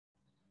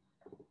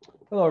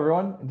Hello,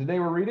 everyone. And today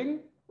we're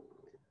reading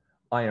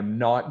I Am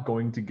Not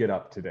Going to Get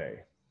Up Today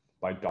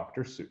by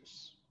Dr.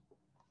 Seuss.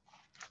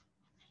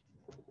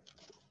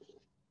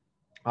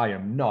 I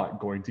am not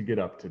going to get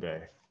up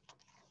today.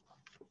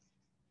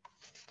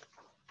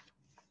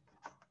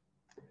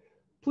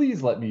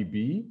 Please let me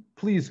be.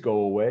 Please go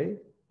away.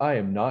 I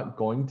am not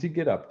going to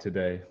get up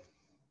today.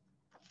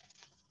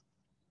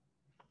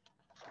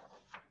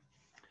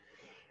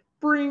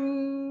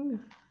 Bring!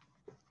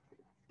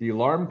 The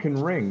alarm can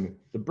ring.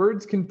 The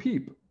birds can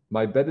peep.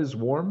 My bed is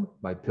warm.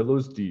 My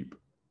pillow's deep.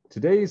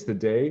 Today's the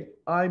day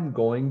I'm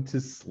going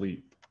to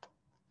sleep.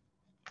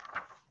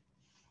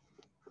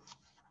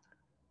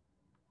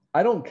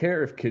 I don't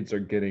care if kids are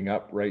getting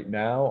up right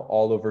now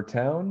all over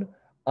town.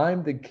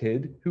 I'm the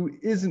kid who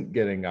isn't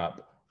getting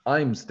up.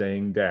 I'm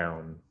staying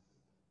down.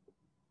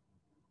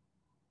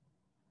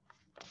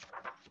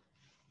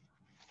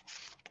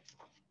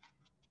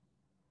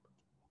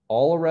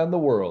 All around the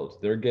world,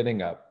 they're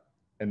getting up.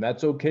 And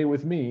that's okay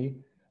with me.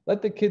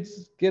 Let the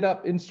kids get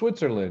up in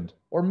Switzerland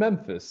or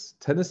Memphis,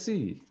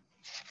 Tennessee.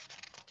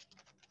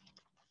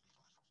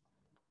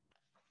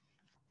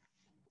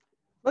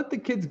 Let the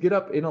kids get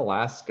up in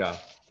Alaska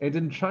and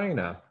in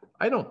China.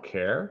 I don't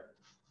care.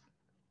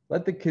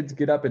 Let the kids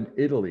get up in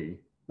Italy.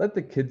 Let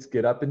the kids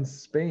get up in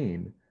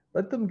Spain.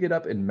 Let them get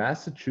up in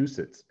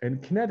Massachusetts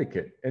and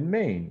Connecticut and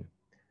Maine.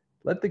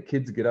 Let the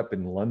kids get up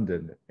in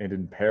London and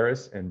in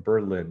Paris and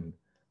Berlin.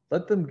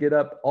 Let them get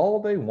up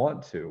all they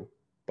want to,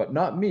 but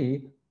not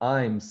me.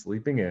 I'm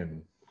sleeping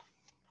in.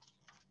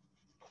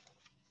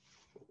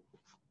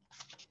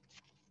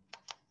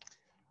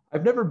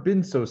 I've never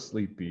been so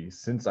sleepy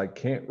since I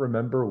can't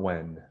remember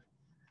when.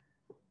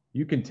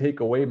 You can take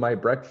away my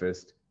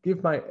breakfast,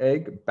 give my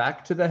egg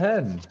back to the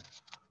hen.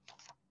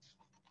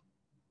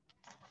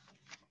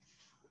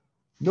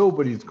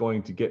 Nobody's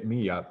going to get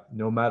me up,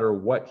 no matter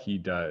what he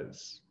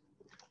does.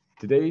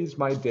 Today's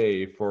my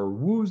day for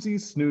woozy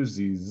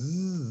snoozy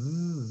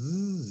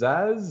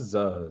zazz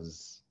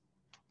zazz.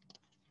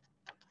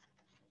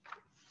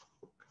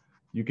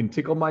 You can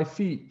tickle my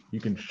feet, you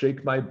can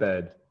shake my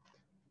bed.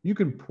 You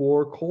can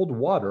pour cold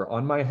water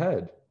on my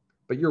head,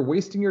 but you're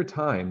wasting your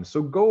time,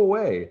 so go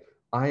away.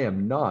 I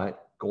am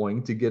not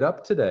going to get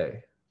up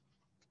today.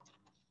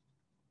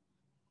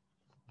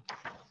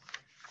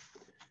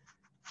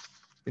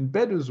 In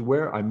bed is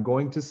where I'm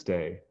going to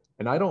stay,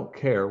 and I don't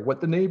care what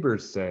the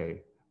neighbors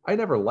say. I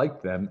never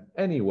liked them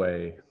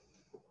anyway.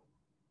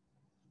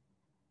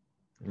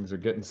 Things are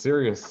getting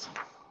serious.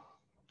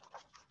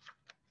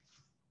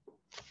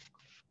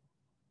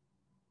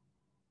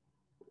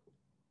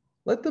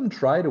 Let them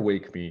try to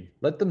wake me.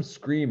 Let them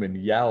scream and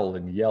yowl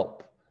and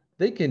yelp.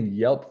 They can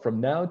yelp from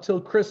now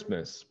till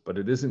Christmas, but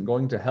it isn't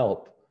going to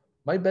help.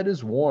 My bed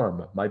is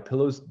warm, my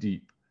pillow's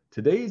deep.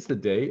 Today's the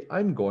day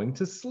I'm going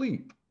to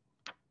sleep.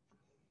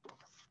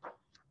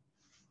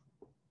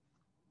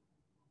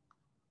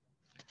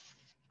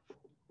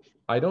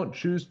 I don't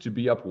choose to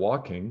be up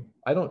walking.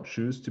 I don't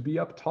choose to be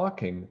up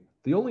talking.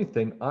 The only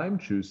thing I'm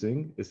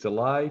choosing is to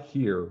lie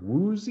here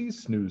woozy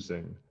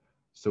snoozing.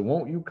 So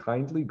won't you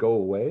kindly go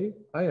away?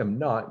 I am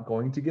not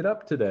going to get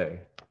up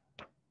today.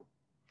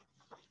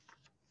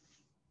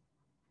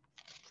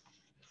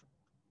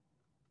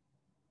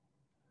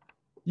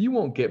 You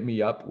won't get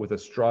me up with a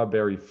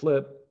strawberry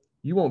flip.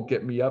 You won't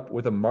get me up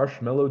with a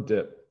marshmallow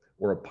dip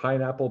or a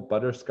pineapple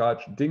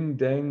butterscotch ding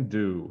dang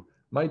do.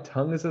 My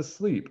tongue is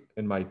asleep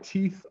and my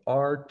teeth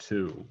are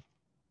too.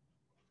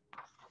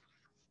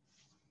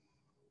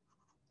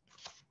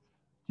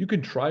 You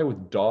can try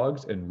with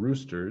dogs and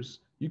roosters.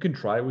 You can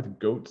try with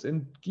goats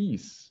and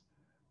geese.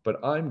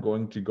 But I'm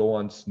going to go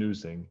on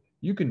snoozing.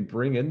 You can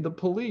bring in the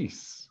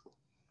police.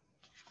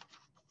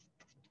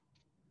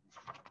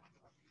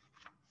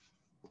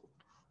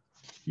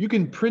 You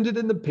can print it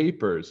in the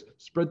papers,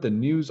 spread the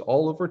news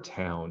all over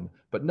town,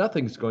 but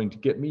nothing's going to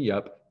get me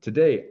up.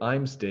 Today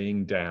I'm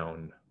staying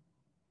down.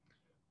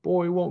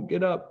 Boy won't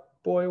get up,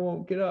 boy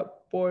won't get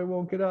up, boy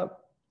won't get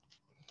up.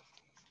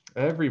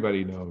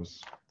 Everybody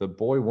knows the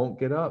boy won't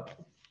get up.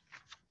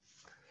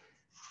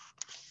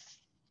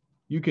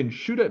 You can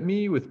shoot at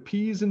me with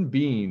peas and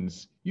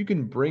beans. You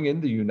can bring in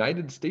the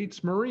United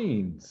States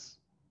Marines.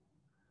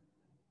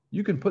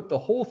 You can put the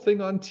whole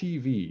thing on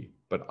TV,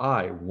 but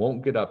I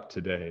won't get up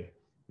today.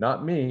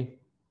 Not me.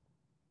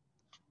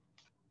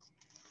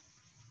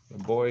 The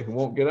boy who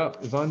won't get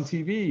up is on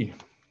TV.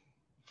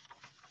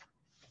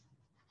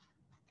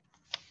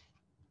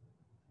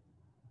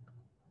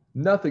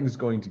 Nothing's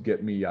going to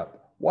get me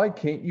up. Why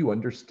can't you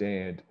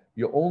understand?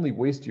 You'll only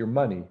waste your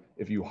money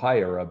if you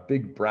hire a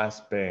big brass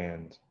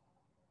band.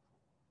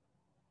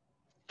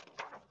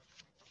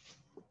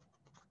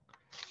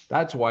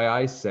 That's why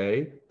I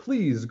say,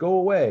 please go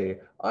away.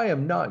 I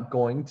am not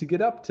going to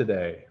get up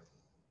today.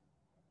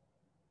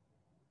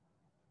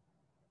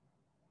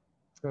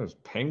 There's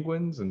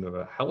penguins and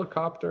a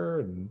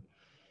helicopter and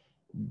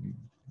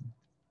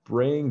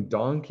braying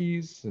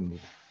donkeys and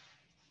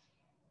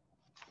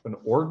an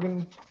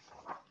organ.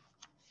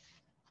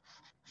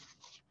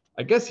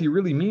 I guess he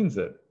really means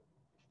it.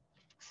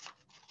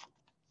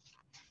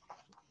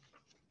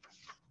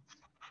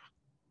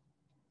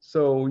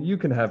 So you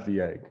can have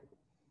the egg.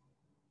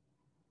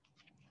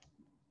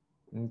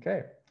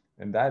 Okay,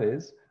 and that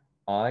is,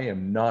 I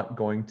am not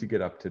going to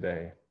get up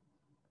today.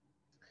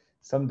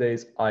 Some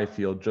days I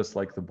feel just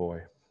like the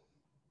boy.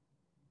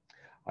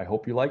 I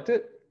hope you liked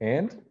it,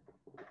 and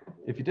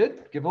if you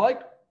did, give a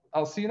like.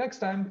 I'll see you next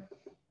time.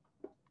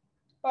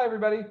 Bye,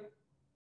 everybody.